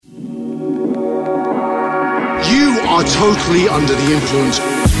are totally under the influence.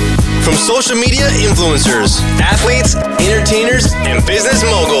 From social media influencers, athletes, entertainers, and business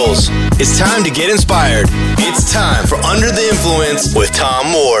moguls, it's time to get inspired. It's time for Under the Influence with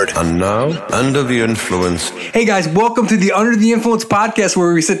Tom Ward. And now, Under the Influence. Hey guys, welcome to the Under the Influence podcast,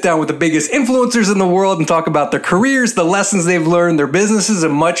 where we sit down with the biggest influencers in the world and talk about their careers, the lessons they've learned, their businesses,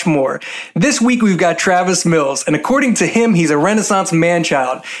 and much more. This week we've got Travis Mills, and according to him, he's a Renaissance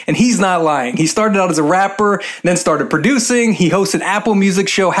man-child, and he's not lying. He started out as a rapper, then started producing. He hosts an Apple Music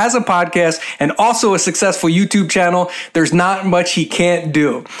show, has a podcast, and also a successful YouTube channel. There's not much he can't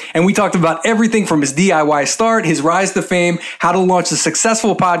do. And we talked about everything from his DIY start, his rise to fame, how to launch a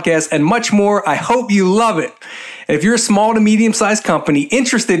successful podcast, and much more. I hope you love it. And if you're a small to medium-sized company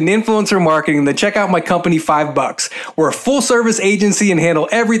interested in influencer marketing, then check out my company, $5. We're a full-service agency and handle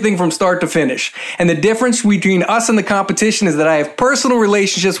everything from start to finish. And the difference between us and the competition is that I have personal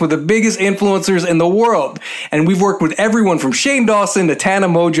relationships with the biggest influencers in the world. And we've worked with everyone from Shane Dawson to Tana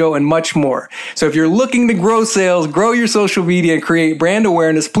Mojo and much more. So if you're looking to grow sales, grow your social media, and create brand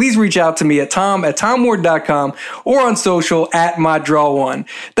awareness, please reach out to me at tom@tomward.com or on social at MyDraw1.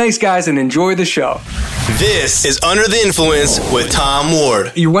 Thanks, guys, and enjoy the show. This is Under the Influence with Tom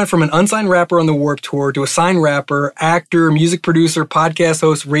Ward. You went from an unsigned rapper on the Warped Tour to a signed rapper, actor, music producer, podcast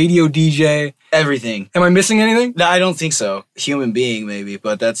host, radio DJ. Everything. Am I missing anything? No, I don't think so. Human being, maybe,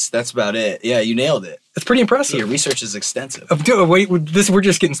 but that's about it. Yeah, you nailed it. That's pretty impressive. Your research is extensive. Wait, we're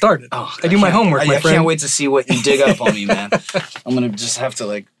just getting started. Oh, I do my homework, my I friend. can't wait to see what you dig up on me, man. I'm going to just have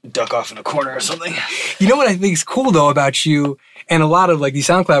to, duck off in a corner or something. You know what I think is cool, though, about you and a lot of, these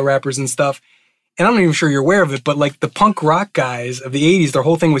SoundCloud rappers and stuff, and I'm not even sure you're aware of it, but, the punk rock guys of the 80s, their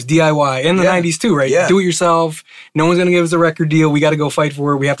whole thing was DIY, and the 90s, too, right? Yeah. Do it yourself. No one's going to give us a record deal. We got to go fight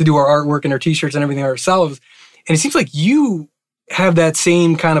for it. We have to do our artwork and our T-shirts and everything ourselves. And it seems like you have that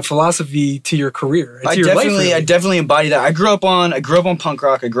same kind of philosophy to your career. I definitely embody that. I grew up on punk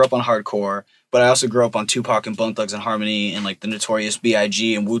rock. I grew up on hardcore, but I also grew up on Tupac and Bone Thugs and Harmony and the Notorious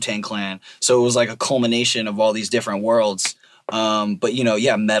B.I.G. and Wu-Tang Clan. So it was a culmination of all these different worlds. But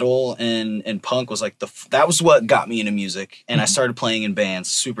metal and punk was that was what got me into music, and I started playing in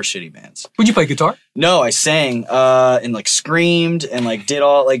bands, super shitty bands. Would you play guitar? No, I sang and screamed and did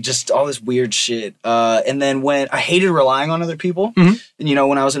all just all this weird shit. And then when I hated relying on other people, and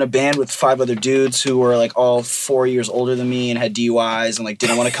when I was in a band with 5 other dudes who were all 4 years older than me and had DUIs and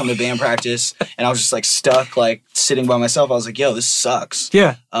didn't want to come to band practice, and I was just stuck sitting by myself. I was yo, this sucks.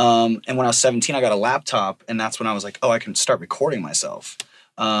 Yeah. And when I was 17, I got a laptop, and that's when I was oh, I can start recording myself.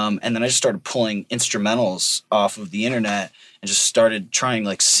 And then I just started pulling instrumentals off of the internet and just started trying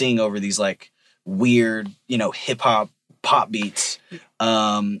sing over these weird, hip hop pop beats.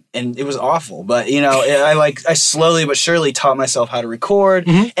 And it was awful, but I slowly but surely taught myself how to record.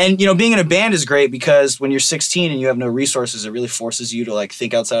 And being in a band is great because when you're 16 and you have no resources, it really forces you to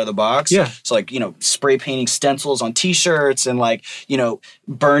think outside of the box. Yeah. So spray painting stencils on t-shirts and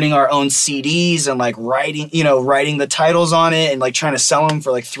burning our own CDs and writing the titles on it and trying to sell them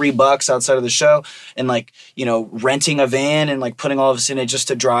for $3 outside of the show, and renting a van and putting all of us in it just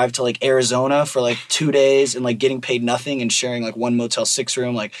to drive to Arizona for 2 days and getting paid nothing and sharing one Motel 6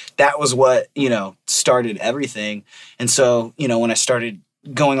 room. That was what started everything. And so when I started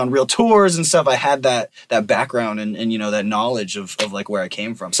going on real tours and stuff, I had that background and that knowledge of where I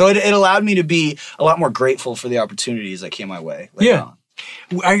came from. So it allowed me to be a lot more grateful for the opportunities that came my way later on.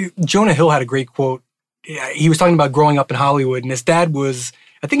 Jonah Hill had a great quote. He was talking about growing up in Hollywood, and his dad was,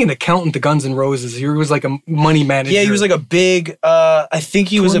 I think, an accountant to Guns N' Roses. He was a money manager. Yeah, he was a big, I think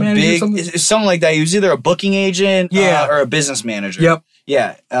he was a big, something like that. He was either a booking agent or a business manager. Yep.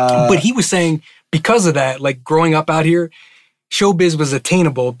 Yeah. But he was saying, because of that, growing up out here, showbiz was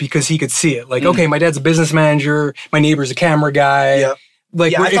attainable because he could see it. Okay, my dad's a business manager, my neighbor's a camera guy. Yep.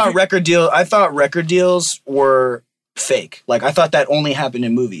 I thought record deals were fake. I thought that only happened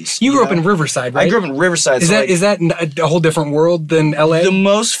in movies. You grew up in Riverside, right? I grew up in Riverside. Is that a whole different world than LA? The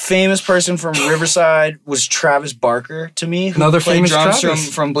most famous person from Riverside was Travis Barker to me, who Another played famous drums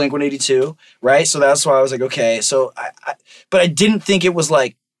Travis. from Blink-182, right? So that's why I was okay. So but I didn't think it was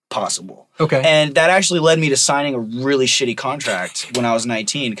possible. Okay. And that actually led me to signing a really shitty contract when I was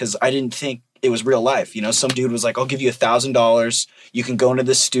 19 because I didn't think it was real life. Some dude was I'll give you $1,000. You can go into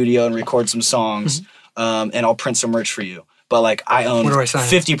this studio and record some songs. And I'll print some merch for you. But I own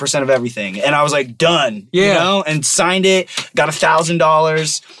 50% of everything. And I was done, and signed it, got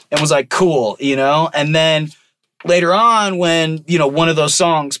 $1,000 and was cool, and then later on when, one of those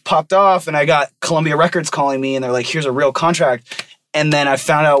songs popped off and I got Columbia Records calling me and they're here's a real contract. And then I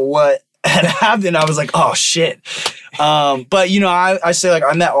found out what had happened, I was like, oh shit. But you know, I say like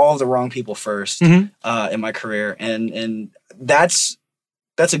I met all of the wrong people first in my career, and that's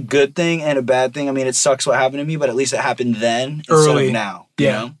a good thing and a bad thing. I mean, it sucks what happened to me, but at least it happened then instead of now. You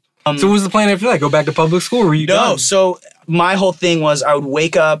know? So what was the plan after that? Go back to public school? Or were you done? So my whole thing was I would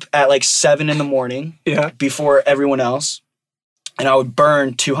wake up at like 7 a.m. before everyone else, and I would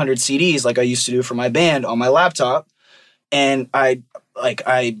burn 200 CDs like I used to do for my band on my laptop, and I'd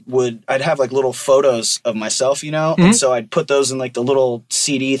have like little photos of myself, you know? And so I'd put those in like the little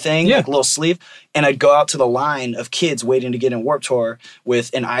CD thing, like little sleeve, and I'd go out to the line of kids waiting to get in Warped Tour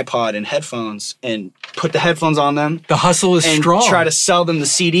with an iPod and headphones and put the headphones on them. The hustle is and strong. Try to sell them the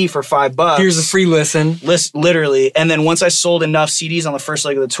CD for $5. Here's a free listen. Literally. And then once I sold enough CDs on the first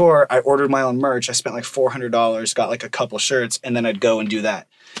leg of the tour, I ordered my own merch. I spent like $400, got like a couple shirts, and then I'd go and do that.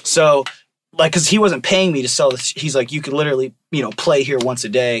 So like, cause he wasn't paying me to sell this. He's like, you could literally, you know, play here once a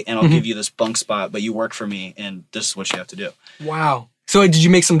day and I'll give you this bunk spot, but you work for me and this is what you have to do. Wow. So did you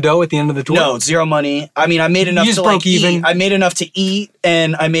make some dough at the end of the tour? No, zero money. I mean, I made enough to like eat. I made enough to eat,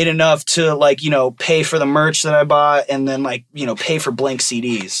 and I made enough to like, you know, pay for the merch that I bought, and then like, you know, pay for blank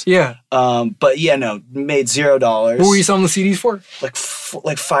CDs. Yeah. But yeah, no, made $0. What were you selling the CDs for? Like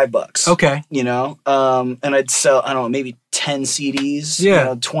 $5. Okay. You know, and I'd sell, I don't know, maybe 10 CDs. Yeah. You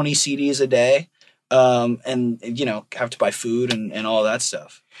know, 20 CDs a day. And you know, have to buy food and all that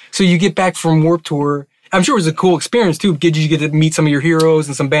stuff. So you get back from Warped Tour. I'm sure it was a cool experience too. Did you get to meet some of your heroes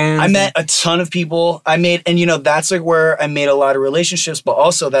and some bands? I met a ton of people. And you know, that's like where I made a lot of relationships, but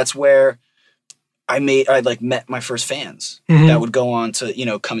also that's where I like met my first fans that would go on to, you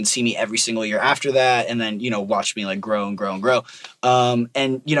know, come and see me every single year after that. And then, you know, watch me like grow and grow and grow.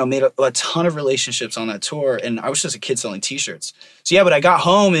 And, you know, made a ton of relationships on that tour. And I was just a kid selling t-shirts. So yeah, but I got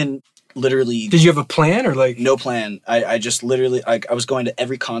home and literally. Did you have a plan or like? No plan. I just literally, I was going to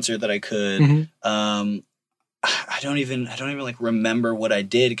every concert that I could. I don't even like remember what I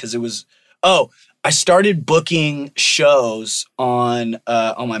did because it was, I started booking shows on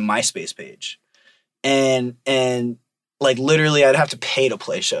my MySpace page. And like literally I'd have to pay to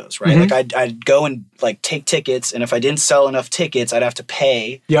play shows, right? Like I'd go and like take tickets, and if I didn't sell enough tickets, I'd have to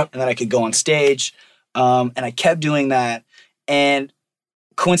pay. And then I could go on stage. And I kept doing that. And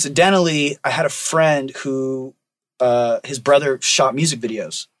coincidentally, I had a friend who his brother shot music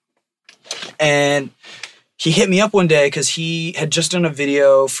videos. And he hit me up one day because he had just done a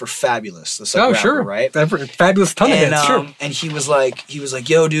video for Fabulous. The rapper, right? Fabulous ton of hits, sure. And he was like,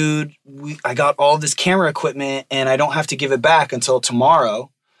 yo, dude, I got all this camera equipment and I don't have to give it back until tomorrow.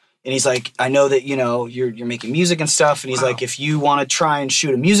 And he's like, I know that, you know, you're making music and stuff. And he's like, if you want to try and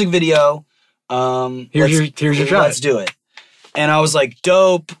shoot a music video, here's your shot. Let's do it. And I was like,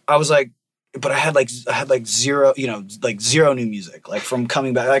 dope. I was like, but I had like zero, you know, like zero new music, like from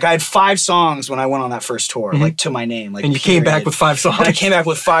coming back. Like I had 5 songs when I went on that first tour, like to my name. Like, and you came back with 5 songs. And I came back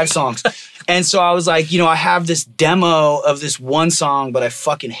with 5 songs. And so I was like, you know, I have this demo of this one song, but I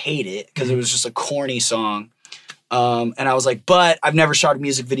fucking hate it because it was just a corny song. And I was like, but I've never shot a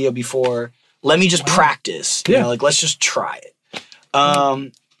music video before. Let me just practice. You know, like let's just try it.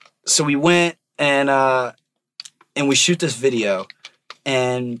 So we went and we shoot this video,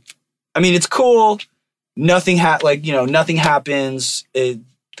 and I mean, it's cool. Nothing happens. I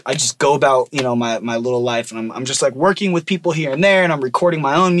just go about, you know, my little life, and I'm just like working with people here and there, and I'm recording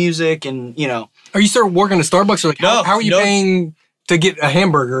my own music, and you know. Are you start working at Starbucks, or like how are you paying to get a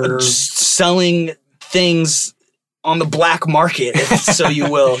hamburger? Just selling things on the black market, if so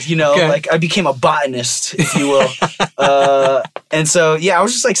you will. You know, like I became a botanist, if you will. And so, yeah, I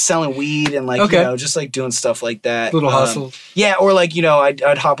was just like selling weed and like, you know, just like doing stuff like that. Little hustle. Yeah, or like, you know,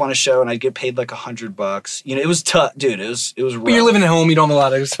 I'd hop on a show and I'd get paid like $100. You know, it was tough, dude. It was rough. But you're living at home. You don't have a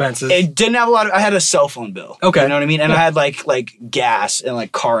lot of expenses. It didn't have a lot of. I had a cell phone bill. Okay, you know what I mean. And I had like gas and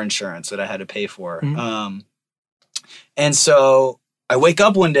like car insurance that I had to pay for. And so I wake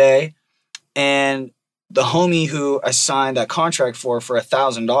up one day, and the homie who I signed that contract for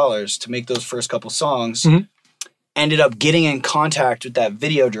 $1,000 to make those first couple songs ended up getting in contact with that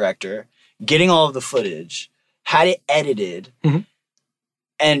video director, getting all of the footage, had it edited,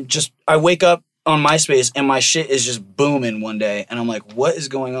 and just I wake up on MySpace and my shit is just booming one day, and I'm like, what is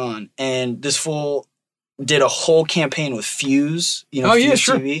going on? And this fool did a whole campaign with Fuse, you know, Fuse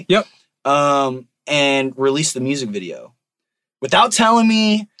TV, and released the music video without telling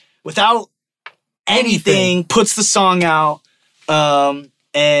me, without anything, puts the song out.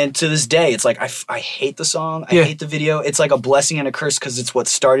 And to this day, it's like I hate the song. I hate the video. It's like a blessing and a curse because it's what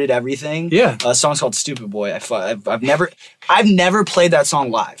started everything. Yeah. A song's called "Stupid Boy." I've never played that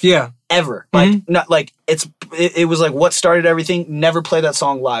song live. Yeah. Ever. Like not like it was like what started everything. Never played that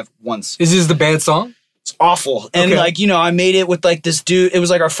song live once. Is this the bad song? It's awful. And like, you know, I made it with like this dude. It was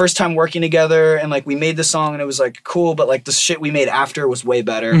like our first time working together, and like we made the song and it was like cool, but like the shit we made after was way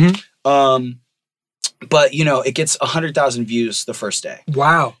better. But you know, it gets 100,000 views the first day.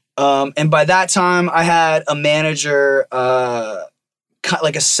 Wow. And by that time I had a manager,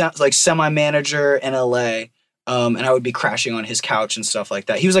 like a semi-manager in LA. And I would be crashing on his couch and stuff like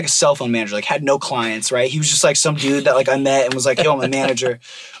that. He was like a cell phone manager, like had no clients, right? He was just like some dude that like I met and was like, yo, I'm a manager.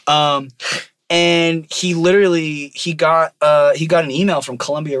 And he literally, he got an email from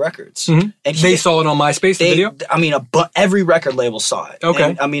Columbia Records. And they saw it on MySpace, the video? I mean, every record label saw it.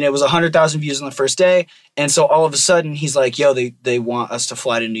 Okay. And, I mean, it was 100,000 views on the first day. And so all of a sudden, he's like, yo, they want us to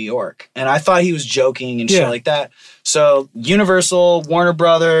fly to New York. And I thought he was joking and shit like that. So Universal, Warner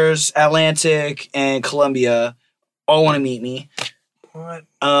Brothers, Atlantic, and Columbia all want to meet me. What?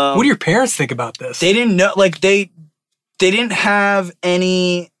 What do your parents think about this? They didn't know, like, they didn't have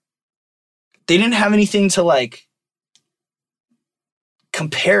any... They didn't have anything to like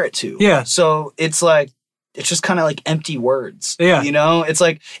compare it to. Yeah. So it's like, it's just kind of like empty words. Yeah. You know, it's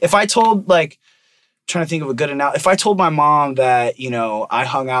like if I told like, I'm trying to think of a good analogy. If I told my mom that, you know, I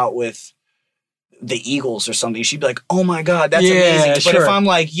hung out with the Eagles or something, she'd be like, oh my God, that's amazing. But if I'm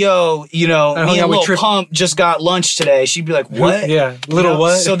like, yo, you know, me and Lil Pump just got lunch today, she'd be like, what? Yeah. Little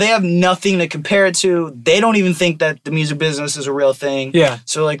what? So they have nothing to compare it to. They don't even think that the music business is a real thing. Yeah.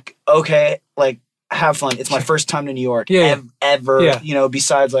 So like, okay, like have fun. It's my first time to New York ever, you know,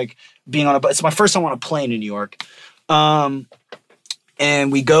 besides like being on it's my first time on a plane in New York.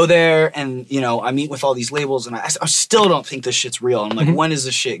 And we go there and, you know, I meet with all these labels and I still don't think this shit's real. I'm like, when is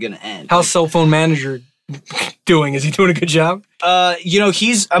this shit going to end? How's Cell Phone Manager doing? Is he doing a good job? You know,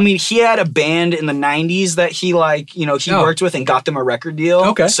 he had a band in the 90s that he like, you know, he worked with and got them a record deal.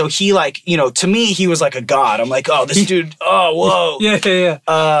 Okay. So he like, you know, to me, he was like a god. I'm like, oh, this dude, oh, whoa.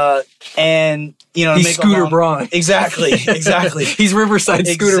 Yeah. And, you know, he's Scooter Braun. Exactly. He's Riverside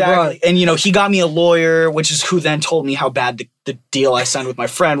Scooter Braun. And, you know, he got me a lawyer, which is who then told me how bad the deal I signed with my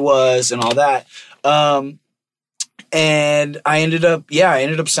friend was and all that. And I ended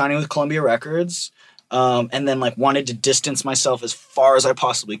up signing with Columbia Records. And then like wanted to distance myself as far as I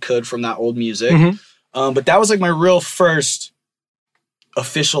possibly could from that old music. But that was like my real first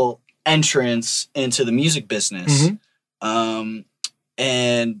official entrance into the music business.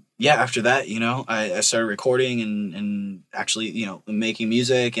 And yeah, after that, you know, I started recording and actually, you know, making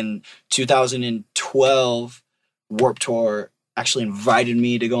music. In 2012, Warped Tour actually invited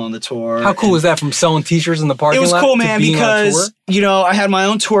me to go on the tour. How cool was that, from selling t-shirts in the parking lot? It was cool, man, because, you know, I had my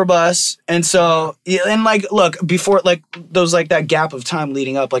own tour bus. And so, and like, look, before, like, those, like, that gap of time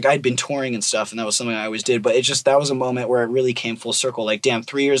leading up, like, I'd been touring and stuff, and that was something I always did. But it just, that was a moment where it really came full circle. Like, damn,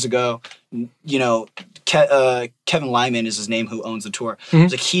 3 years ago, you know, Kevin Lyman is his name, who owns the tour. It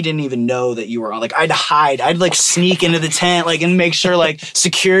was like, he didn't even know that you were on. Like, I'd hide. I'd like sneak into the tent, like, and make sure like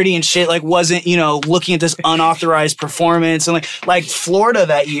security and shit like wasn't, you know, looking at this unauthorized performance. And like Florida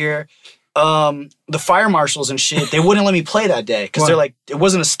that year, the fire marshals and shit, they wouldn't let me play that day because they're like, it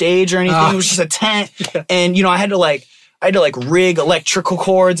wasn't a stage or anything. It was just a tent. And, you know, I had to rig electrical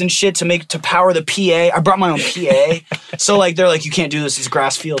cords and shit to power the PA. I brought my own PA. So like, they're like, you can't do this. It's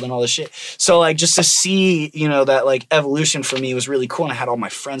grass field and all this shit. So like, just to see, you know, that like evolution for me was really cool. And I had all my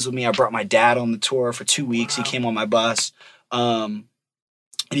friends with me. I brought my dad on the tour for 2 weeks. He came on my bus.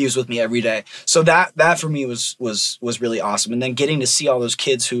 And he was with me every day. So that for me was really awesome. And then getting to see all those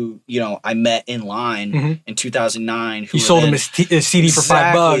kids who, you know, I met in line in 2009. You sold them a CD for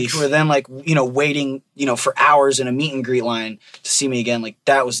 $5. Who were then like, you know, waiting, you know, for hours in a meet and greet line to see me again. Like,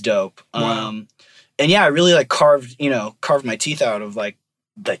 that was dope. Wow. And yeah, I really like carved my teeth out of like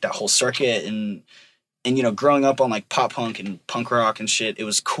that whole circuit and, you know, growing up on like pop punk and punk rock and shit, it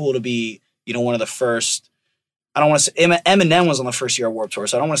was cool to be, you know, one of the first. I don't want to say Eminem was on the first year of Warped Tour,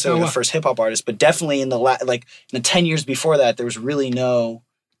 so I don't want to say the first hip hop artist, but definitely in the 10 years before that, there was really no,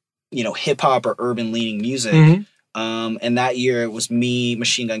 you know, hip hop or urban leaning music. And that year it was me,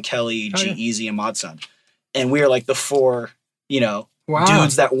 Machine Gun Kelly, G-Eazy, and Mod Sun, and we were like the four, you know,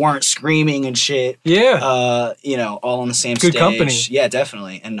 dudes that weren't screaming and shit. Yeah, you know, all on the same stage. Good company. Yeah,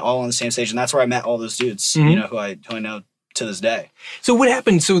 definitely, and all on the same stage, and that's where I met all those dudes. You know, who I know to this day. So what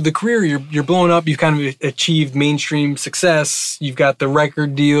happened? So the career, you're blowing up, you've kind of achieved mainstream success, you've got the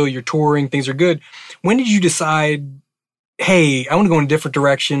record deal, you're touring, things are good. When did you decide, hey, I want to go in a different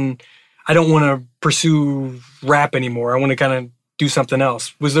direction, I don't want to pursue rap anymore, I want to kind of do something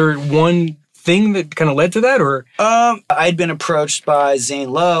else? Was there one thing that kind of led to that, or? I'd been approached by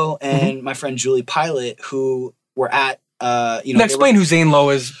Zane Lowe and my friend Julie Pilot, who were at, Now explain who Zane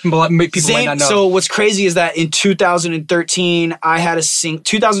Lowe is. People might not know. So what's crazy is that in 2013, I had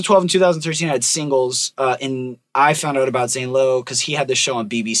 2012 and 2013, I had singles, and I found out about Zane Lowe because he had this show on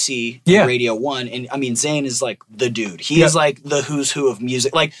BBC, Radio 1, and I mean, Zane is like the dude. He is like the who's who of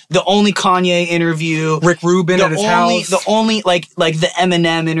music. Like the only Kanye interview. Rick Rubin at his house. The only, like the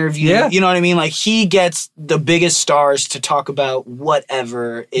Eminem interview. Yeah. You know what I mean? Like he gets the biggest stars to talk about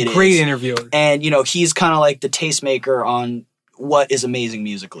whatever it is. Great interviewer. And, he's kind of like the tastemaker on what is amazing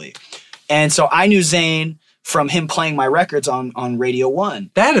musically. And so I knew Zane from him playing my records on Radio 1.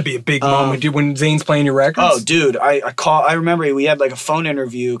 That'd be a big moment, dude, when Zane's playing your records. Oh, dude, I remember we had like a phone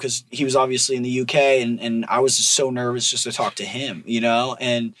interview because he was obviously in the UK, and I was just so nervous just to talk to him,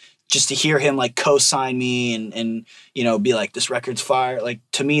 and just to hear him like co-sign me and be like, this record's fire. Like,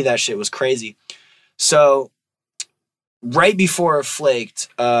 to me, that shit was crazy. So right before Flaked,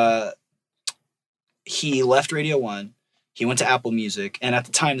 he left Radio 1. He went to Apple Music, and at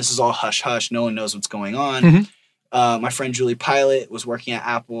the time, this is all hush-hush. No one knows what's going on. My friend Julie Pilot was working at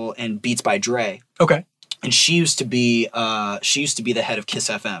Apple and Beats by Dre. Okay. And she used to be the head of Kiss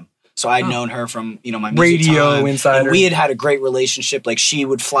FM. So I'd known her from, my music Radio time. insider. And we had a great relationship. Like, she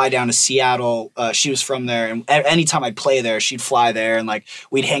would fly down to Seattle. She was from there. And anytime I'd play there, she'd fly there. And, like,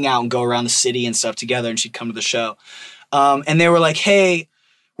 we'd hang out and go around the city and stuff together. And she'd come to the show. And they were like, hey,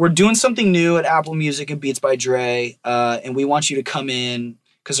 we're doing something new at Apple Music and Beats by Dre, and we want you to come in,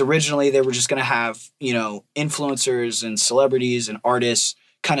 because originally they were just going to have, influencers and celebrities and artists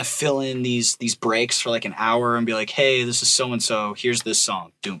kind of fill in these breaks for like an hour and be like, hey, this is so-and-so, here's this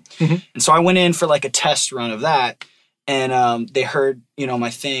song, doom. And so I went in for like a test run of that, and they heard, my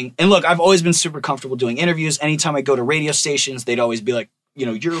thing. And look, I've always been super comfortable doing interviews. Anytime I go to radio stations, they'd always be like,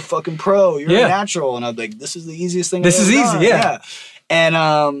 you're a fucking pro, you're a natural. And I'd be like, this is the easiest thing This is easy, yeah.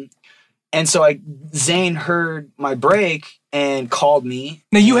 And so Zane heard my break and called me.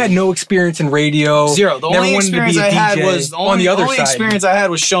 Now, you had no experience in radio. Zero. The only experience I had was on the other side. Experience I had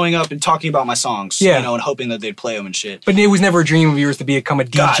was showing up and talking about my songs, and hoping that they'd play them and shit. But it was never a dream of yours to become a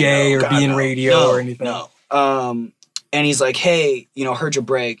DJ or be in radio or anything. No. And he's like, hey, heard your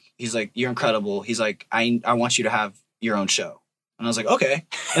break. He's like, you're incredible. He's like, I want you to have your own show. And I was like, okay.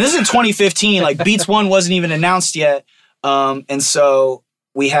 And this is in 2015. Like, Beats One wasn't even announced yet. And so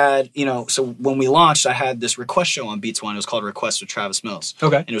we had, so when we launched, I had this request show on Beats One. It was called Request with Travis Mills.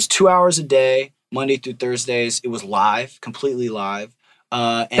 Okay. And it was 2 hours a day, Monday through Thursdays. It was live, completely live.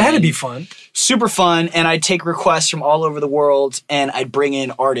 That'd be fun. Super fun. And I'd take requests from all over the world, and I'd bring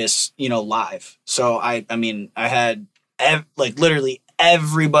in artists, live. So I had literally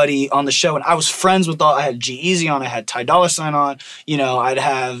everybody on the show, and I was friends with I had G-Eazy on, I had Ty Dolla $ign on, I'd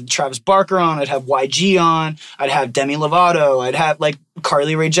have Travis Barker on, I'd have YG on, I'd have Demi Lovato, I'd have like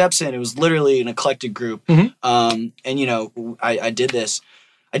Carly Rae Jepsen. It was literally an eclectic group. And I did this.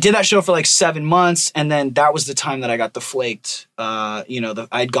 I did that show for like 7 months, and then that was the time that I got the Flaked.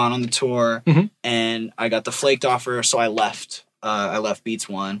 I'd gone on the tour, and I got the Flaked offer, so I left. I left Beats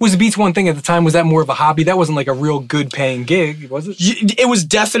One. Was the Beats One thing at the time, was that more of a hobby? That wasn't like a real good paying gig, was it? It was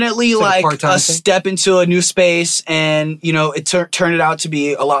definitely like a step into a new space, and, it turned it out to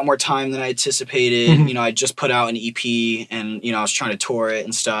be a lot more time than I anticipated. I just put out an EP, and, I was trying to tour it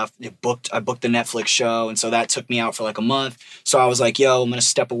and stuff. I booked the Netflix show, and so that took me out for like a month. So I was like, yo, I'm going to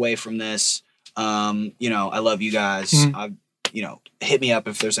step away from this. I love you guys. Hit me up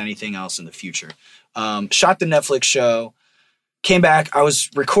if there's anything else in the future. Shot the Netflix show. Came back, I was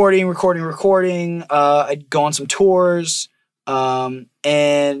recording. I'd go on some tours. And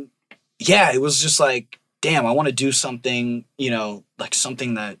yeah, it was just like, damn, I want to do something, like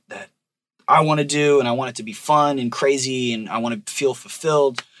something that I want to do, and I want it to be fun and crazy, and I want to feel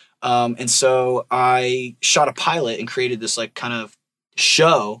fulfilled. And so I shot a pilot and created this like kind of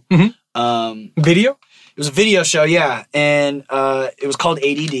show. Video? It was a video show, yeah, and it was called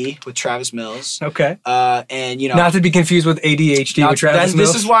ADD with Travis Mills. Okay. And not to be confused with ADHD with Travis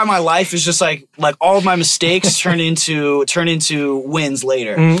Mills. This is why my life is just like all of my mistakes turn into wins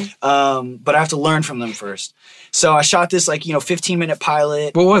later. But I have to learn from them first. So I shot this 15-minute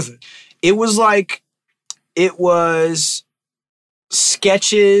pilot. What was it? It was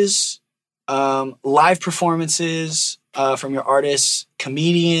sketches, live performances from your artists,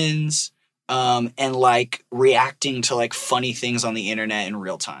 comedians. And like reacting to like funny things on the internet in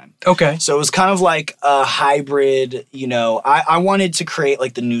real time. Okay. So it was kind of like a hybrid, I wanted to create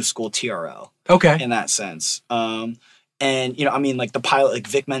like the new school TRL. Okay. In that sense. And, you know, I mean, like the pilot, like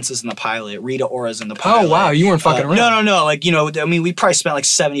Vic Mensa's in the pilot, Rita Ora's in the pilot. Oh, wow. You weren't fucking around. No. Like, you know, I mean, we probably spent like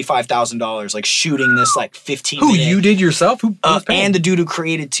 $75,000 like shooting this like 15 Who, minute. you did yourself? Who was paying? And the dude who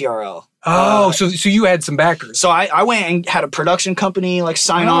created TRL. So you had some backers. So I went and had a production company like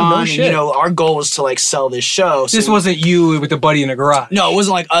sign Oh, on. no and, shit. you know, our goal was to like sell this show. So This wasn't you with a buddy in a garage. No, it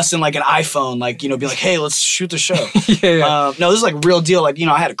wasn't like us and like an iPhone, like, you know, be like, hey, let's shoot the show. Yeah. No, this is like real deal. Like, you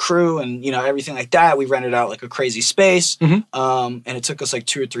know, I had a crew and, you know, everything like that. We rented out like a crazy space. Mm-hmm. And it took us like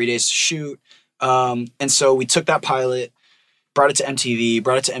 2 or 3 days to shoot. And so we took that pilot, brought it to MTV,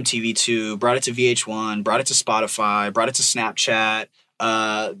 brought it to MTV2, brought it to VH1, brought it to Spotify, brought it to Snapchat,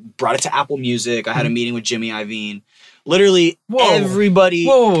 brought it to Apple Music. I had a meeting with Jimmy Iovine. Literally everybody.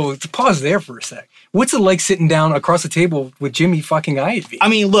 Whoa, pause there for a sec. What's it like sitting down across the table with Jimmy fucking Iovine? I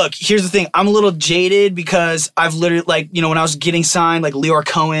mean, look, here's the thing. I'm a little jaded because I've literally, like, you know, when I was getting signed, like Leor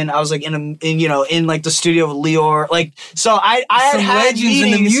Cohen, I was like in like the studio with Leor. Like, so I had legends meetings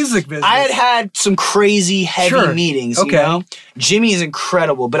in the music business. I had some crazy heavy meetings, you know? Jimmy is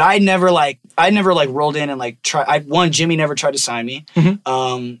incredible, but I never rolled in and like Jimmy never tried to sign me.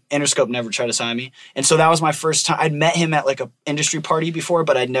 Interscope never tried to sign me. And so that was my first time. I'd met him at like a industry party before,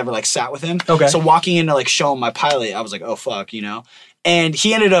 but I'd never like sat with him. Okay. So walking in to like show him my pilot, I was like, oh fuck, you know? And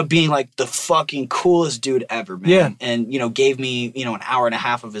he ended up being like the fucking coolest dude ever, man. Yeah. And, you know, gave me, you know, an hour and a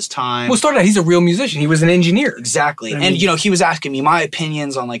half of his time. Well, started out, he's a real musician. He was an engineer. Exactly. I mean, and, you know, he was asking me my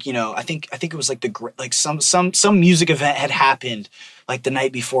opinions on like, you know, I think it was like some music event had happened like the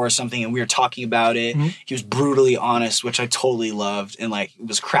night before or something, and we were talking about it. He was brutally honest, which I totally loved, and like it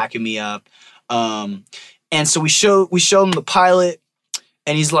was cracking me up. And so we showed him the pilot,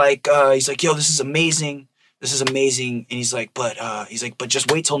 and he's like, yo, this is amazing. This is amazing. And he's like, but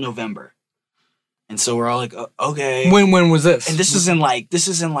just wait till November. And so we're all like, okay. When was this? And this is in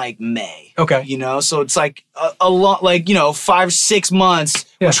like May. Okay. You know, so it's like a lot, like, you know, 5-6 months.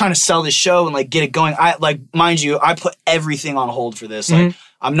 Yeah. We're trying to sell this show and like get it going. I like, mind you, I put everything on hold for this. Like,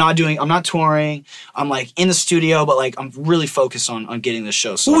 I'm not touring. I'm like in the studio, but like I'm really focused on getting this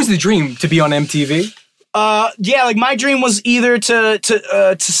show. So what was the dream? To be on MTV? Yeah, like my dream was either to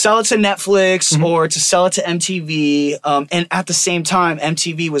sell it to Netflix or to sell it to MTV. And at the same time,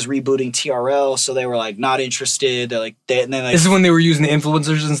 MTV was rebooting TRL, so they were like not interested. And then like, This is when they were using the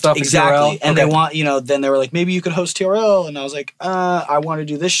influencers and stuff. exactly. In TRL? And they want, you know, then they were like, maybe you could host TRL, and I was like, I want to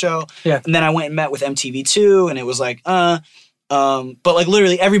do this show. Yeah. And then I went and met with MTV2, and it was like, but like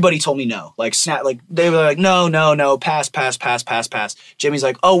literally everybody told me no. Like they were like, no, pass. Jimmy's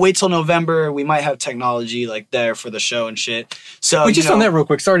like, oh, wait till November. We might have technology like there for the show and shit. So But just on that real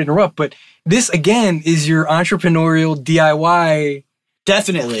quick, sorry to interrupt, but this again is your entrepreneurial DIY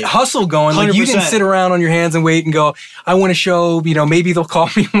definitely hustle going. Like you didn't 100%. sit around on your hands and wait and go, I want a show, you know, maybe they'll call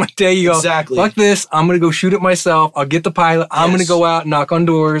me one day. You go, Exactly. fuck this, I'm going to go shoot it myself. I'll get the pilot. I'm going to Yes. go out, knock on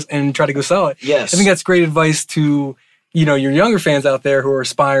doors and try to go sell it. Yes. I think that's great advice to, you know, your younger fans out there who are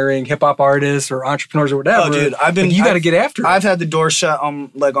aspiring hip hop artists or entrepreneurs or whatever. Oh, dude, you got to get after it. I've had the door shut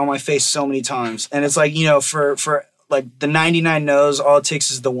on my face so many times, and it's like, you know, for like the 99 no's, all it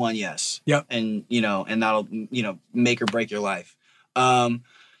takes is the one yes. Yep. And you know, and that'll, you know, make or break your life. And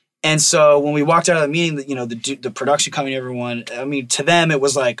so when we walked out of the meeting, you know, the production company, everyone, I mean, to them it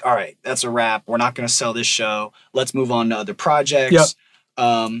was like, all right, that's a wrap. We're not going to sell this show. Let's move on to other projects.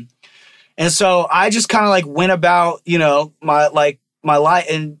 Yep. And so I just kind of like went about, you know, my life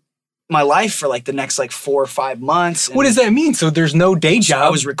for like the next like 4 or 5 months. What does that mean? So there's no day job? I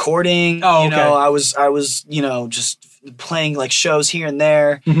was recording. Oh, you know, okay. I was, you know, just playing like shows here and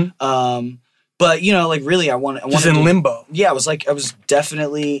there. But you know, like really, I wanted just in limbo. Yeah, I was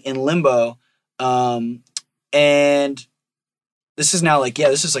definitely in limbo. And this is now like,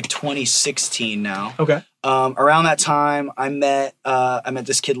 this is like 2016 now. Okay. Around that time, I met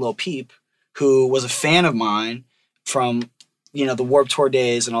this kid, Lil Peep, who was a fan of mine from, you know, the Warped Tour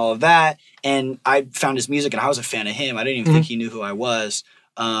days and all of that. And I found his music, and I was a fan of him. I didn't even think he knew who I was.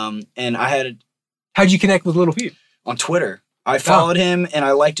 And How'd you connect with Lil Peep? On Twitter. I followed him, and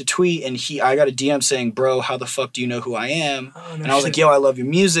I liked a tweet, and I got a DM saying, bro, how the fuck do you know who I am? And I was like, yo, I love your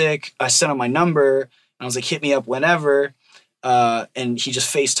music. I sent him my number, and I was like, hit me up whenever. And he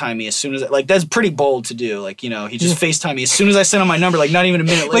just FaceTimed me as soon as, like, that's pretty bold to do. Like, you know, he just FaceTimed me as soon as I sent him my number, like, not even a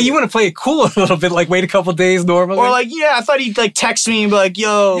minute later. Like, you want to play it cool a little bit, like, wait a couple days normally? Or, like, yeah, I thought he'd, like, text me and be like,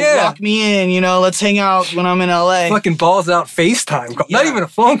 yo, lock me in, you know, let's hang out when I'm in LA. Fucking balls out FaceTime call. Yeah. Not even a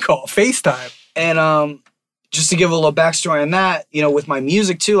phone call, FaceTime. just to give a little backstory on that, you know, with my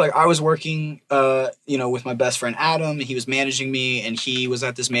music too, like I was working, you know, with my best friend Adam, and he was managing me, and he was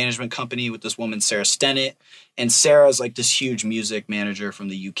at this management company with this woman, Sarah Stennett. And Sarah's like this huge music manager from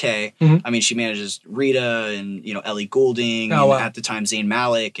the UK. I mean, she manages Rita and, you know, Ellie Goulding, and at the time Zayn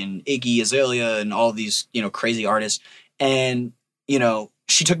Malik and Iggy Azalea and all these, you know, crazy artists. And, you know,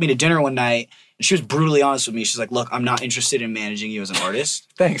 she took me to dinner one night, and she was brutally honest with me. She's like, look, I'm not interested in managing you as an artist.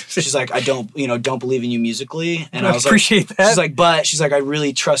 Thanks. She's like, I don't believe in you musically. And I was appreciate like, that. She's like, I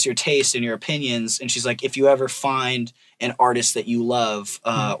really trust your taste and your opinions. And she's like, if you ever find an artist that you love,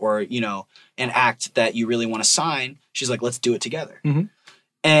 or, you know, an act that you really want to sign, she's like, let's do it together.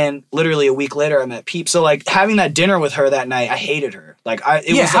 And literally a week later, I met Peep. So like having that dinner with her that night, I hated her. Like how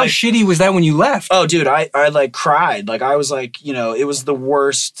shitty was that when you left? Oh, dude, I like cried. Like I was like, you know, it was the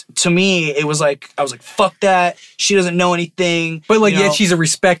worst. To me, it was like, I was like, fuck that. She doesn't know anything. But like, you know? yet she's a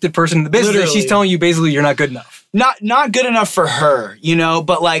respected person in the business. Literally. She's telling you basically you're not good enough. Not good enough for her, you know?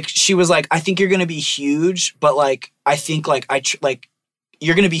 But like, she was like, I think you're going to be huge. But like, I think like,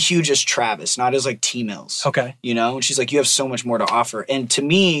 you're going to be huge as Travis, not as like T-Mills. Okay. You know? And she's like, you have so much more to offer. And to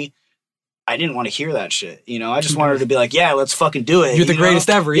me, I didn't want to hear that shit. You know, I just wanted her to be like, yeah, let's fucking do it. You're the greatest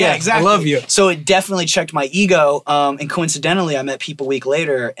ever. Yeah, exactly. I love you. So it definitely checked my ego. And coincidentally, I met Peep a week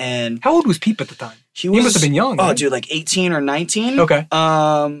later. And how old was Peep at the time? He must have been young. Oh, right? dude, like 18 or 19. Okay.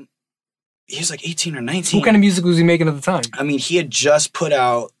 He was like 18 or 19. What kind of music was he making at the time? I mean, he had just put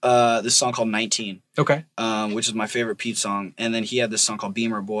out this song called 19. Okay. Which is my favorite Peep song. And then he had this song called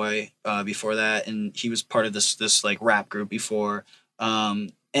Beamer Boy before that. And he was part of this like rap group before.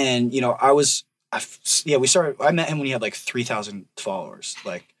 And, you know, I met him when he had like 3,000 followers.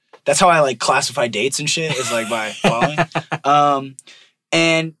 Like, that's how I like classify dates and shit, is like by following.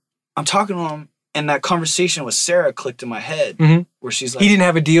 And I'm talking to him, and that conversation with Sarah clicked in my head, where she's like, he didn't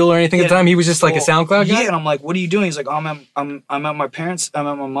have a deal or anything at the time. He was just like a SoundCloud guy. Yeah, and I'm like, what are you doing? He's like, oh, I'm at my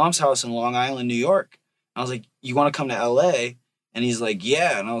mom's house in Long Island, New York. I was like, you want to come to LA? And he's like,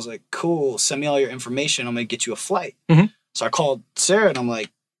 yeah. And I was like, cool. Send me all your information. I'm gonna get you a flight. So I called Sarah, and I'm like,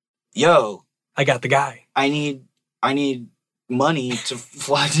 yo, I got the guy. I need money to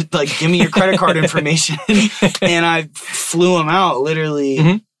fly. Like, give me your credit card information. And I flew him out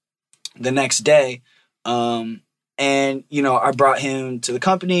literally the next day. And, you know, I brought him to the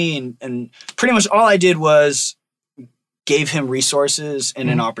company, and pretty much all I did was gave him resources and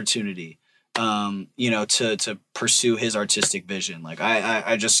an opportunity, you know, to pursue his artistic vision. Like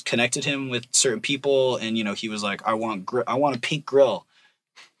I just connected him with certain people, and, you know, he was like, I want a pink grill.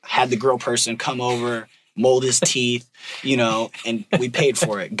 Had the grill person come over, mold his teeth, you know, and we paid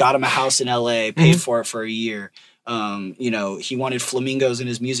for it. Got him a house in LA, paid for it for a year. You know, he wanted flamingos in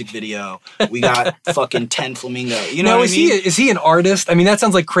his music video. We got fucking 10 flamingos. You know what I mean? Is he an artist? I mean, that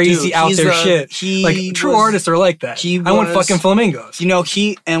sounds like crazy Dude, out there shit. Like true artists are like that. I want fucking flamingos. You know,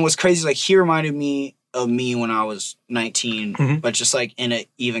 and what's crazy, like he reminded me of me when I was 19, but just like in an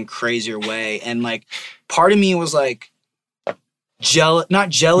even crazier way. And like part of me was like not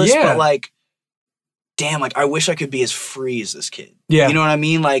jealous, but like, damn, like I wish I could be as free as this kid. Yeah. You know what I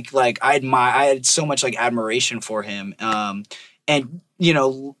mean? Like I had so much like admiration for him. And you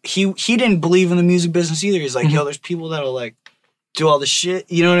know, he didn't believe in the music business either. He's like, yo, there's people that'll like do all this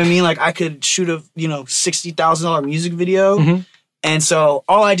shit. You know what I mean? Like I could shoot a, you know, $60,000 music video. And so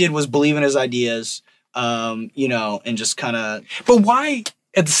all I did was believe in his ideas, you know, and just kind of. But why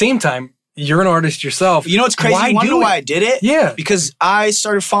at the same time, you're an artist yourself. You know what's crazy? You want to know why I did it? Yeah. Because I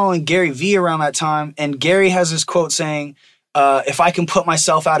started following Gary Vee around that time, and Gary has this quote saying, if I can put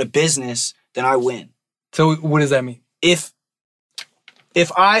myself out of business, then I win. So what does that mean? If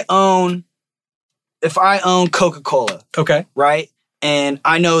I own Coca-Cola, okay, right? And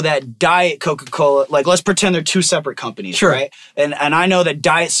I know that Diet Coca-Cola, like let's pretend they're two separate companies, sure, right? And I know that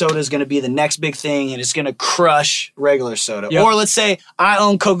Diet Soda is going to be the next big thing, and it's going to crush regular soda. Yep. Or let's say I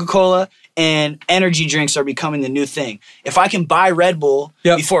own Coca-Cola and energy drinks are becoming the new thing. If I can buy Red Bull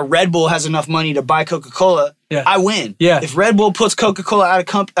before Red Bull has enough money to buy Coca-Cola, I win. Yeah. If Red Bull puts Coca-Cola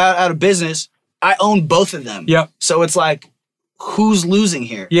out of business, I own both of them. Yep. So it's like, who's losing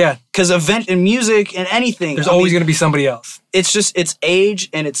here? Yeah. Because event in music and anything, there's always going to be somebody else. It's just, it's age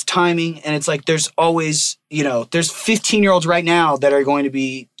and it's timing, and it's like there's always, you know, there's 15-year-olds right now that are going to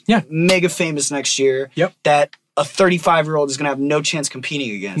be mega famous next year. Yep. That a 35-year-old is going to have no chance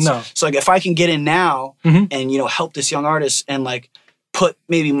competing against. No. So like if I can get in now and, you know, help this young artist and like put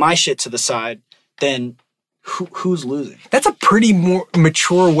maybe my shit to the side, then who's losing? That's a pretty more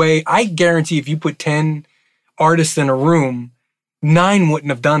mature way. I guarantee if you put 10 artists in a room, 9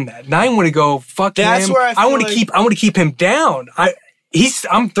 wouldn't have done that. 9 would have go, fuck him. That's where I want to keep him down.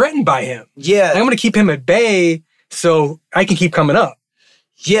 I'm threatened by him. Yeah. I'm going to keep him at bay so I can keep coming up.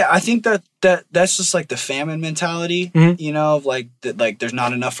 Yeah, I think that's just like the famine mentality, you know, of like there's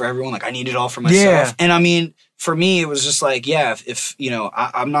not enough for everyone. Like I need it all for myself. Yeah. And I mean, for me, it was just like, yeah, if you know,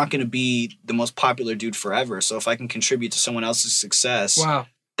 I'm not going to be the most popular dude forever. So if I can contribute to someone else's success, Wow.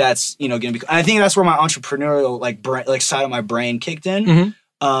 that's, you know, going to be. I think that's where my entrepreneurial like side of my brain kicked in,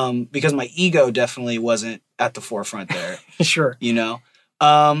 because my ego definitely wasn't at the forefront there. Sure. You know,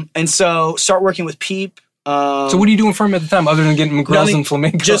 and so start working with Peep. So what are you doing for him at the time other than getting McGraws and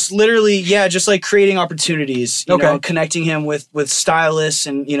Flamenco? Just literally, just like creating opportunities, you know, connecting him with stylists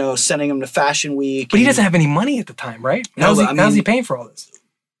and, you know, sending him to Fashion Week. But he doesn't have any money at the time, right? No, how's he paying for all this?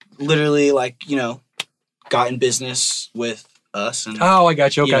 Literally, like, you know, got in business with us. And, oh, I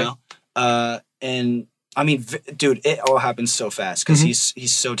got you. Okay. You know, and I mean, dude, it all happened so fast because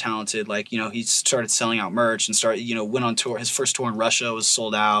he's so talented. Like, you know, he started selling out merch and went on tour. His first tour in Russia was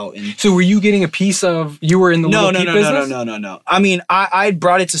sold out. And so were you getting a piece of, you were in the Little Peep business? No. I mean, I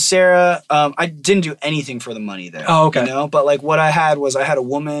brought it to Sarah. I didn't do anything for the money there. Oh, okay. You know, but like what I had a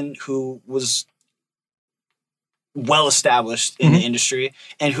woman who was well established in the industry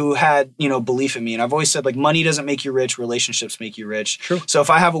and who had, you know, belief in me. And I've always said, like, money doesn't make you rich, relationships make you rich. True. So if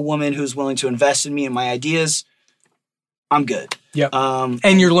I have a woman who's willing to invest in me and my ideas, I'm good. Yeah.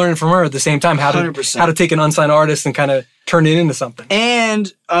 And you're learning from her at the same time how 100%. to take an unsigned artist and kind of turn it into something.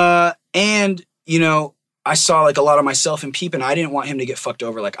 And you know, I saw like a lot of myself in Peep, and I didn't want him to get fucked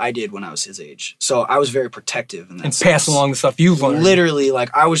over like I did when I was his age. So I was very protective in that sense. Pass along the stuff you've learned. Literally,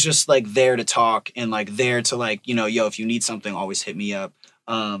 like I was just like there to talk and like there to like, you know, yo, if you need something, always hit me up.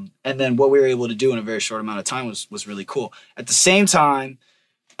 And then what we were able to do in a very short amount of time was really cool. At the same time,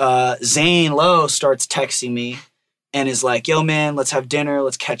 Zane Lowe starts texting me and is like, yo, man, let's have dinner.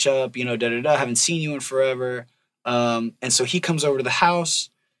 Let's catch up. You know, I haven't seen you in forever. And so he comes over to the house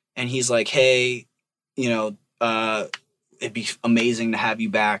and he's like, hey, you know, it'd be amazing to have you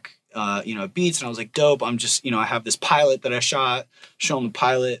back, you know, at Beats. And I was like, dope. I'm just, you know, I have this pilot that I shot. Show him the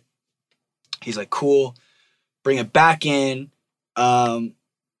pilot. He's like, cool. Bring it back in.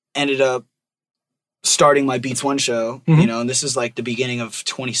 Ended up starting my Beats One show, you know, and this is like the beginning of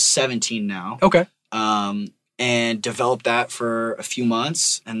 2017 now. Okay. And developed that for a few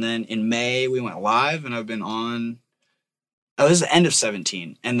months. And then in May, we went live, and I've been on. Oh, this is the end of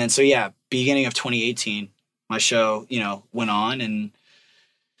 17. And then, so yeah, beginning of 2018, my show, you know, went on, and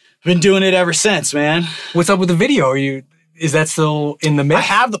I've been doing it ever since, man. What's up with the video? Is that still in the mix? I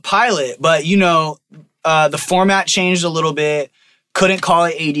have the pilot, but, you know, the format changed a little bit. Couldn't call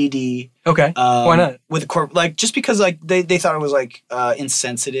it ADD. Okay. Why not? With the like, just because like they thought it was like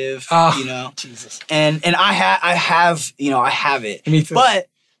insensitive, you know. Jesus. And I have it. Me too. But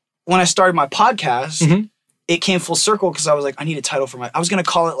when I started my podcast, it came full circle because I was like, I need a title for I was gonna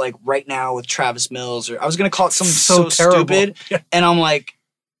call it like Right Now with Travis Mills, or I was gonna call it something so stupid. Yeah. And I'm like,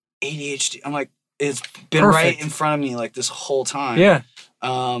 ADHD. I'm like, it's been right in front of me like this whole time. Yeah.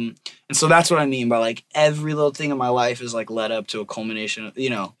 And so that's what I mean by like every little thing in my life is like led up to a culmination of, you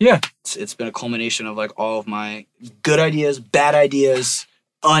know. Yeah. It's been a culmination of like all of my good ideas, bad ideas,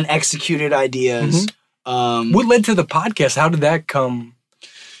 unexecuted ideas. What led to the podcast? How did that come?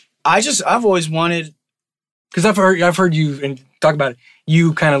 I've always wanted, because I've heard you and talk about it.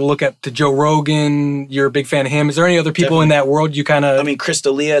 You kind of look up to Joe Rogan. You're a big fan of him. Is there any other people in that world you kind of? I mean, Chris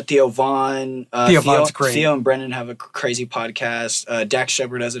D'Elia, Theo Vaughn. Theo Vaughn's great. Theo and Brendan have a crazy podcast. Dax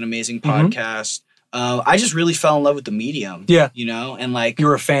Shepard has an amazing podcast. I just really fell in love with the medium. Yeah. You know, and like.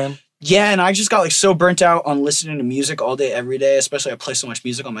 You're a fan? Yeah, and I just got like so burnt out on listening to music all day, every day, especially I play so much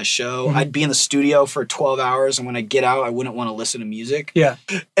music on my show. I'd be in the studio for 12 hours, and when I get out, I wouldn't want to listen to music. Yeah.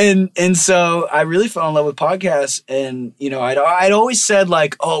 And so I really fell in love with podcasts, and, you know, I'd always said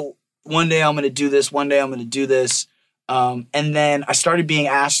like, oh, one day I'm going to do this, one day I'm going to do this. And then I started being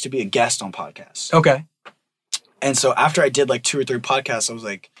asked to be a guest on podcasts. Okay. And so after I did like 2 or 3 podcasts, I was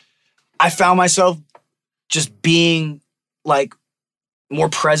like, I found myself just being like, more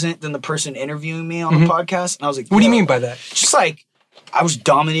present than the person interviewing me on the podcast. And I was like, what do you mean by that? Just like, I was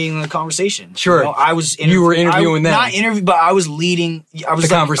dominating the conversation. Sure. You know, I was you were interviewing them. Not interview, but I was leading. I was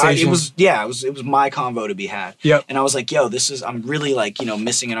the conversation. It was my convo to be had. Yep. And I was like, yo, I'm really like, you know,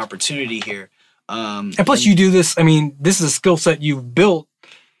 missing an opportunity here. And plus you do this, I mean, this is a skill set you've built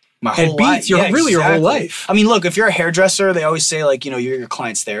my whole life. Your whole life. I mean, look, if you're a hairdresser, they always say like, you know, you're your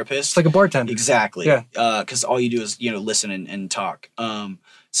client's therapist. It's like a bartender. Exactly. Yeah. Because all you do is, you know, listen and talk.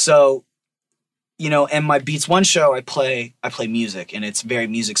 So, you know, and my Beats One show, I play music, and it's very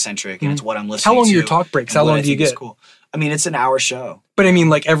music centric, and it's what I'm listening to. How long are your talk breaks? How long do you get? Cool. I mean, it's an hour show. But I mean,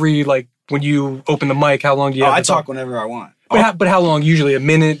 like when you open the mic, how long do you have to talk whenever I want. But how long? Usually a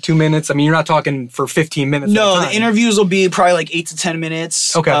minute, 2 minutes? I mean, you're not talking for 15 minutes. No, at a the time. interviews will be probably like 8 to 10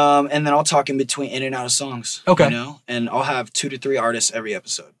 minutes. Okay. And then I'll talk in between, in and out of songs. Okay. You know? And I'll have 2 to 3 artists every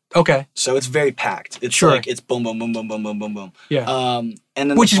episode. Okay. So it's very packed. It's Sure. like, it's boom, boom, boom, boom, boom, boom, boom, boom. Yeah. And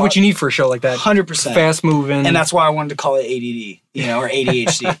then Which is what you need for a show like that. 100%. Fast moving. And that's why I wanted to call it ADD, you know, or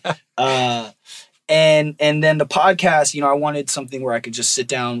ADHD. And then the podcast, you know, I wanted something where I could just sit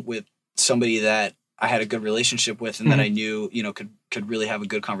down with somebody that I had a good relationship with and that I knew, you know, could really have a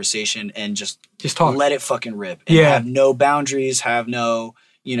good conversation and just talk. let it fucking rip. And have no boundaries, have no,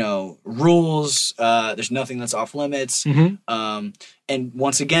 you know, rules. There's nothing that's off limits. And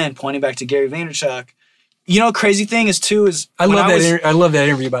once again, pointing back to Gary Vaynerchuk, you know, crazy thing is I love that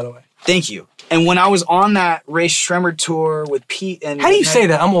interview, by the way. Thank you. And when I was on that Ray Shremmerd tour with Pete and... How do you say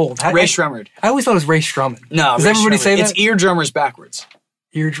that? I'm old. Ray Shremmerd. I always thought it was Ray Strummond. No, Does Ray everybody Shremmerd. say that? It's Eardrummers backwards.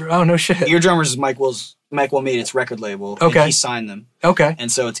 Oh, no shit. Eardrummers is Mike Will made its record label. Okay. And he signed them. Okay.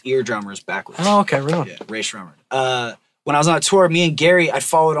 And so it's Eardrummers backwards. Oh, okay. Right on. Yeah, Ray Shremmerd. When I was on a tour, me and Gary, I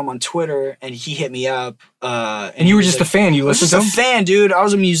followed him on Twitter, and he hit me up. And you were just a fan. You listened to him? I was just a fan, dude. I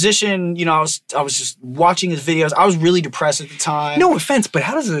was a musician. You know, I was just watching his videos. I was really depressed at the time. No offense, but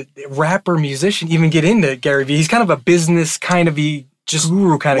how does a rapper musician even get into Gary Vee? He's kind of a business kind of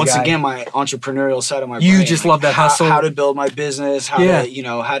guru kind of guy. Once again, my entrepreneurial side of my you brain. just love that hustle. How to build my business. How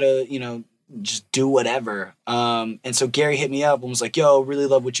to just do whatever. And so Gary hit me up and was like, yo, really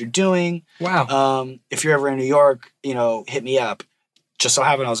love what you're doing. Wow. If you're ever in New York, you know, hit me up. Just so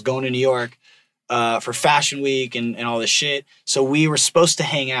happened I was going to New York for Fashion Week and all this shit. So we were supposed to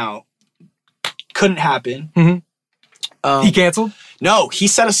hang out. Couldn't happen. He canceled? No, he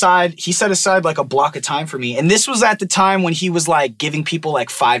set aside like a block of time for me. And this was at the time when he was like giving people like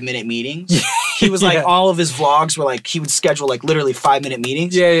 5-minute meetings. He was like, all of his vlogs were like, he would schedule like literally 5-minute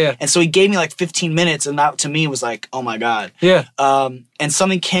meetings. Yeah. And so he gave me like 15 minutes and that to me was like, oh my God. Yeah. And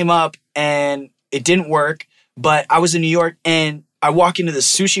something came up and it didn't work, but I was in New York and I walk into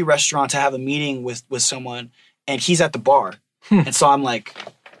this sushi restaurant to have a meeting with someone and he's at the bar. And so I'm like...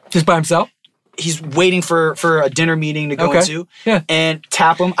 Just by himself? He's waiting for a dinner meeting to go into and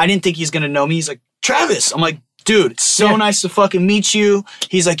tap him. I didn't think he's going to know me. He's like, Travis. I'm like, dude, it's so nice to fucking meet you.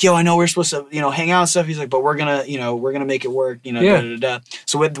 He's like, yo, I know we're supposed to, you know, hang out and stuff. He's like, but we're going to make it work, you know, da, da, da.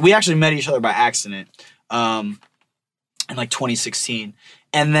 So we actually met each other by accident in like 2016.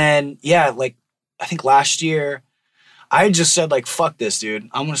 And then, like, I think last year, I had just said, like, fuck this, dude.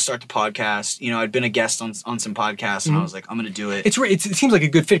 I'm going to start the podcast. You know, I'd been a guest on some podcasts, and I was like, I'm going to do it. It seems like a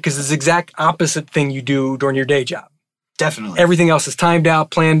good fit because it's the exact opposite thing you do during your day job. Definitely. Everything else is timed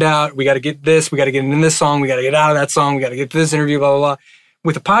out, planned out. We got to get this. We got to get in this song. We got to get out of that song. We got to get to this interview, blah, blah, blah.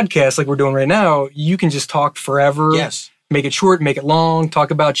 With a podcast like we're doing right now, you can just talk forever. Yes. Make it short, make it long,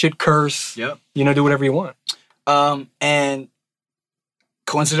 talk about shit, curse. Yep. You know, do whatever you want. And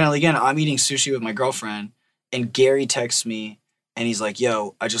coincidentally, again, I'm eating sushi with my girlfriend, and Gary texts me, and he's like,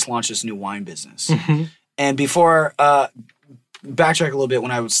 yo, I just launched this new wine business. And before, backtrack a little bit,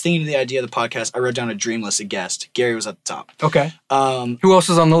 when I was thinking of the idea of the podcast, I wrote down a dream list of guests. Gary was at the top. Okay. Who else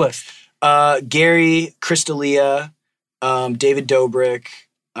was on the list? Gary, Crystalia, David Dobrik,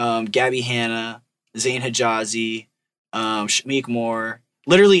 Gabby Hanna, Zayn Hijazi, Shameik Moore.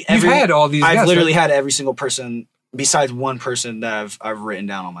 Literally You've had all these guys. I've literally had every single person besides one person that I've written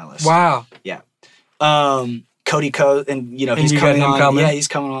down on my list. Wow. Yeah. Cody Ko, and you know, he's coming on. Yeah, he's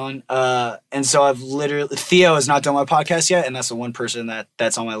coming on. And so I've literally, Theo has not done my podcast yet, and that's the one person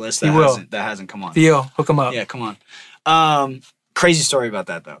that's on my list that hasn't come on. Theo, hook him up. Yeah, come on. Crazy story about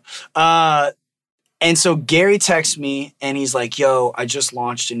that though. And so Gary texts me and he's like, yo, I just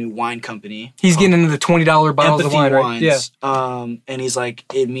launched a new wine company. He's getting into the $20 bottles of wine, right? Yeah. And he's like,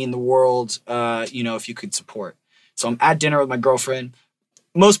 it'd mean the world, you know, if you could support. So I'm at dinner with my girlfriend.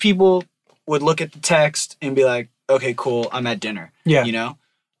 Most people would look at the text and be like, okay, cool, I'm at dinner. Yeah. You know?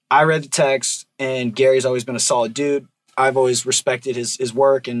 I read the text and Gary's always been a solid dude. I've always respected his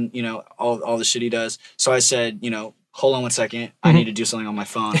work and, you know, all the shit he does. So I said, you know, hold on one second. I need to do something on my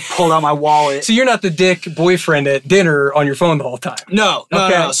phone. Pulled out my wallet. So you're not the dick boyfriend at dinner on your phone the whole time? No.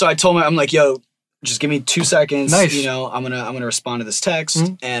 So I told him, I'm like, yo, just give me 2 seconds. Nice. You know, I'm gonna respond to this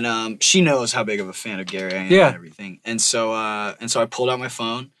text. And she knows how big of a fan of Gary I am and everything. And so I pulled out my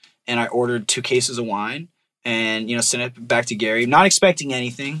phone and I ordered 2 cases of wine and, you know, sent it back to Gary, not expecting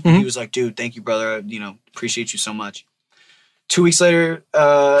anything. He was like, dude, thank you, brother. I, you know, appreciate you so much. 2 weeks later,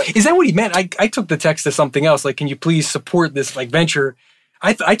 is that what he meant? I took the text as something else. Like, can you please support this like venture?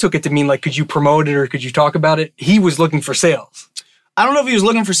 I took it to mean like, could you promote it or could you talk about it? He was looking for sales. I don't know if he was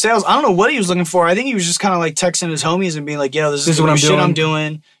looking for sales. I don't know what he was looking for. I think he was just kind of like texting his homies and being like, yo, this is what I'm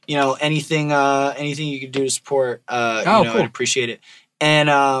doing. You know, anything you could do to support, cool. I'd appreciate it.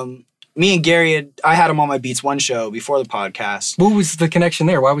 And me and Gary, I had him on my Beats One show before the podcast. What was the connection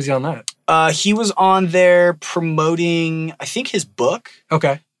there? Why was he on that? He was on there promoting, I think, his book.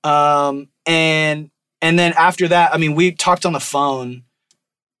 Okay. And then after that, I mean, we talked on the phone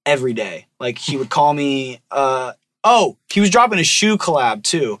every day. Like, he would call me. He was dropping a shoe collab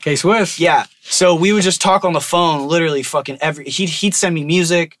too. K-Swiss. Yeah. So we would just talk on the phone, literally fucking he'd send me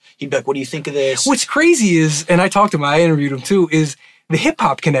music. He'd be like, what do you think of this? What's crazy is, and I talked to him, I interviewed him too, is the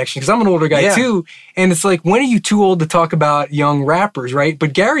hip-hop connection, because I'm an older guy too, and it's like, when are you too old to talk about young rappers, right?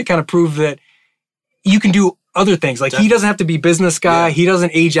 But Gary kind of proved that you can do other things. Like, Definitely. He doesn't have to be business guy. Yeah. He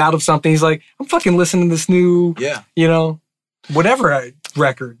doesn't age out of something. He's like, I'm fucking listening to this new, whatever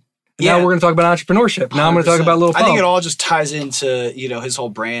record. Now we're going to talk about entrepreneurship. Now 100%. I'm going to talk about Lil Pump. I think it all just ties into, his whole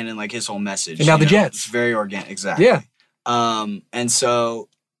brand and like his whole message. And now the Jets. It's very organic. Exactly. Yeah. And so,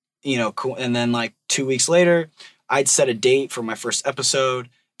 cool. And then like 2 weeks later, I'd set a date for my first episode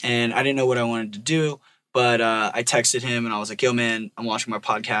and I didn't know what I wanted to do, but I texted him and I was like, yo man, I'm watching my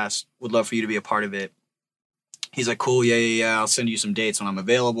podcast. Would love for you to be a part of it. He's like, cool. Yeah. I'll send you some dates when I'm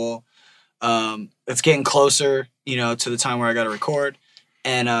available. It's getting closer, to the time where I got to record.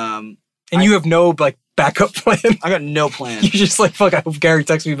 And you have no like backup plan? I got no plan. You're just like, fuck, I hope Gary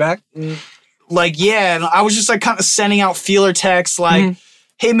texts me back? Like, yeah. And I was just like kind of sending out feeler texts like,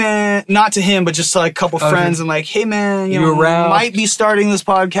 hey man, not to him, but just to like a couple friends and like, hey man, you might be starting this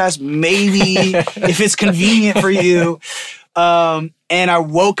podcast, maybe if it's convenient for you. And I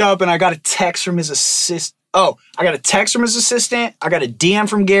woke up and I got a text from his assistant. I got a text from his assistant. I got a DM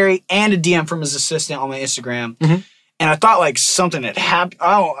from Gary and a DM from his assistant on my Instagram. And I thought like something had happened.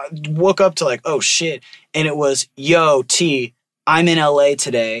 I woke up to like, oh shit. And it was, yo, T, I'm in LA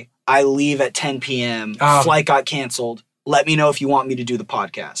today. I leave at 10 p.m. Flight got canceled. Let me know if you want me to do the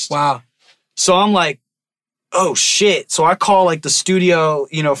podcast. Wow. So I'm like, oh shit. So I call like the studio,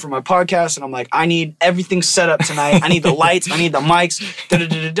 for my podcast. And I'm like, I need everything set up tonight. I need the lights. I need the mics.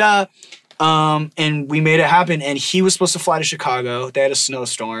 And we made it happen. And he was supposed to fly to Chicago. They had a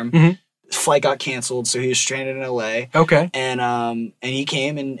snowstorm. Flight got canceled, so he was stranded in LA. Okay. And he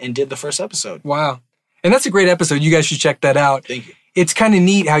came and did the first episode. Wow. And that's a great episode. You guys should check that out. Thank you. It's kind of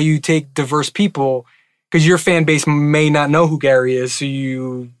neat how you take diverse people, because your fan base may not know who Gary is. So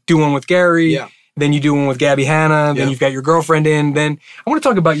you do one with Gary, then you do one with Gabby Hanna, then you've got your girlfriend in. Then I want to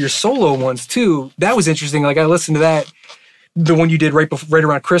talk about your solo ones too. That was interesting. Like, I listened to that. The one you did right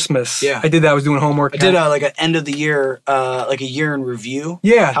around Christmas. Yeah. I did that. I was doing homework. I did like an end of the year, like a year in review.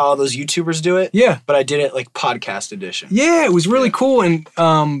 Yeah. How all those YouTubers do it. Yeah. But I did it like podcast edition. Yeah, it was really cool. And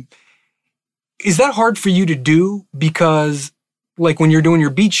is that hard for you to do? Because like when you're doing your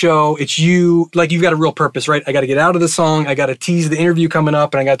beat show, it's you, like you've got a real purpose, right? I got to get out of the song. I got to tease the interview coming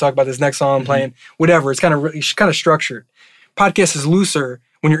up and I got to talk about this next song I'm playing, whatever. It's kind of structured. Podcast is looser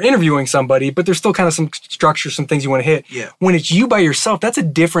when you're interviewing somebody, but there's still kind of some structure, some things you want to hit. Yeah. When it's you by yourself, that's a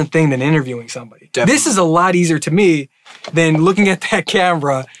different thing than interviewing somebody. Definitely. This is a lot easier to me than looking at that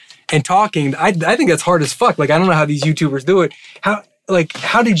camera and talking. I think that's hard as fuck. Like, I don't know how these YouTubers do it.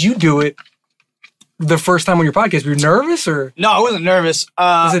 How did you do it the first time on your podcast? Were you nervous or? No, I wasn't nervous.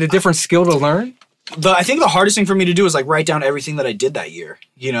 Is it a different skill to learn? I think the hardest thing for me to do is like write down everything that I did that year,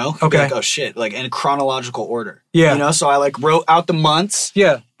 Okay. Be like, oh shit, like in chronological order. Yeah. So I like wrote out the months.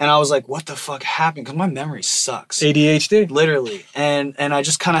 Yeah. And I was like, what the fuck happened? Because my memory sucks. ADHD? Literally. And I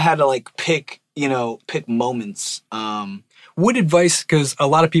just kind of had to like pick moments. What advice, because a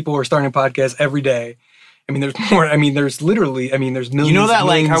lot of people are starting podcasts every day. I mean, there's more. I mean, there's millions. You know that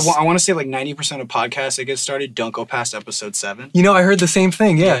like I want to say like 90% of podcasts that get started don't go past episode 7. I heard the same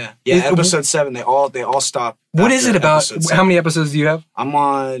thing. Yeah. Episode 7, they all stop. What is it about? How many episodes do you have? I'm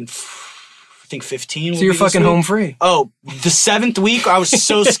on, I think 15. So you're fucking home free. Oh, the 7th week, I was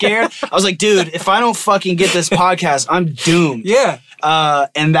so scared. I was like, dude, if I don't fucking get this podcast, I'm doomed. Yeah.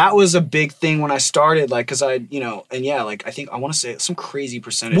 And that was a big thing when I started, like, because I think I want to say some crazy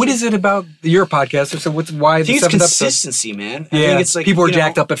percentage. What is it about your podcast? So why? I think it's consistency, man. I think it's like people are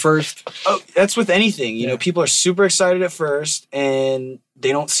jacked up at first. Oh, that's with anything. You know, people are super excited at first, and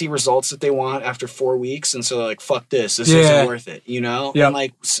they don't see results that they want after 4 weeks, and so they're like, "Fuck this! This isn't worth it." Yeah. And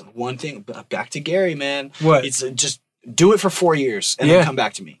like one thing, back to Gary, man. What? It's just do it for 4 years and then come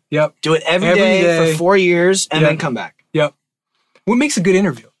back to me. Yep. Do it every day for 4 years and then come back. Yep. What makes a good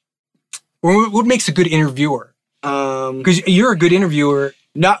interview? Or what makes a good interviewer? Because you're a good interviewer.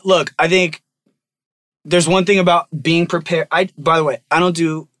 Look, I think there's one thing about being prepared. By the way, I don't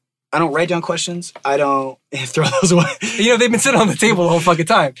do don't write down questions. I don't throw those away. You know, they've been sitting on the table the whole fucking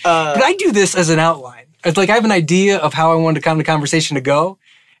time. But I do this as an outline. It's like I have an idea of how I want the conversation to go.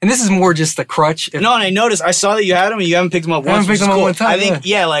 And this is more just a crutch. No, and I noticed, I saw that you had them and you haven't picked them up once. I haven't picked them up cool. one time. I think,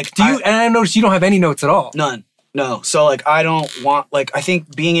 like... and I noticed you don't have any notes at all. None. No. So, like, I don't want... Like, I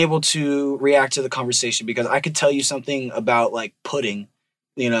think being able to react to the conversation, because I could tell you something about, like, pudding,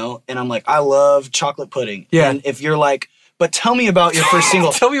 you know? And I'm like, I love chocolate pudding. Yeah. And if you're like... But tell me about your first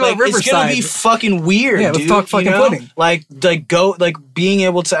single. Tell me about Riverside. It's gonna be fucking weird, dude. Let's talk fucking pudding. Like being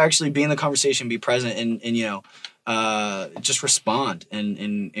able to actually be in the conversation, be present, and you know, just respond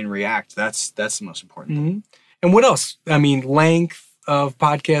and react. That's the most important thing. And what else? I mean, length of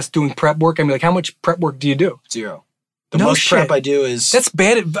podcast, doing prep work. I mean, like, how much prep work do you do? 0. The most prep I do is... That's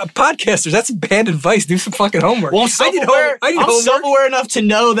bad. Podcasters, that's bad advice. Do some fucking homework. Well, I'm self-aware enough to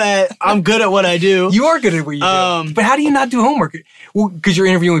know that I'm good at what I do. You are good at what you do. But how do you not do homework? Well, because you're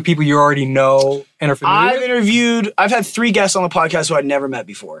interviewing with people you already know and are familiar with? I've had 3 guests on the podcast who I'd never met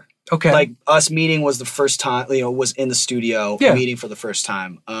before. Okay. Like, us meeting was the first time, you know, was in the studio, meeting for the first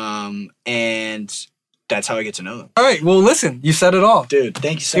time. And... that's how I get to know them. All right. Well, listen, you said it all. Dude,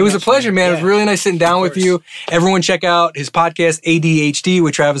 thank you so much. It was a pleasure, man. It was really nice sitting down with you. Everyone check out his podcast, ADHD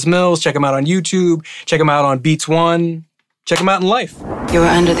with Travis Mills. Check him out on YouTube. Check him out on Beats One. Check him out in life. You were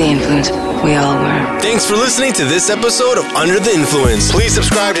under the influence. We all were. Thanks for listening to this episode of Under the Influence. Please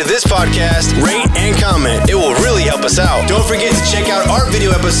subscribe to this podcast, rate, and comment. It will really help us out. Don't forget to check out our video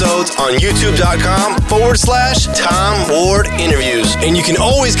episodes on youtube.com/Tom Ward Interviews. And you can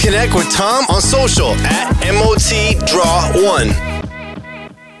always connect with Tom on social at MOTDraw1.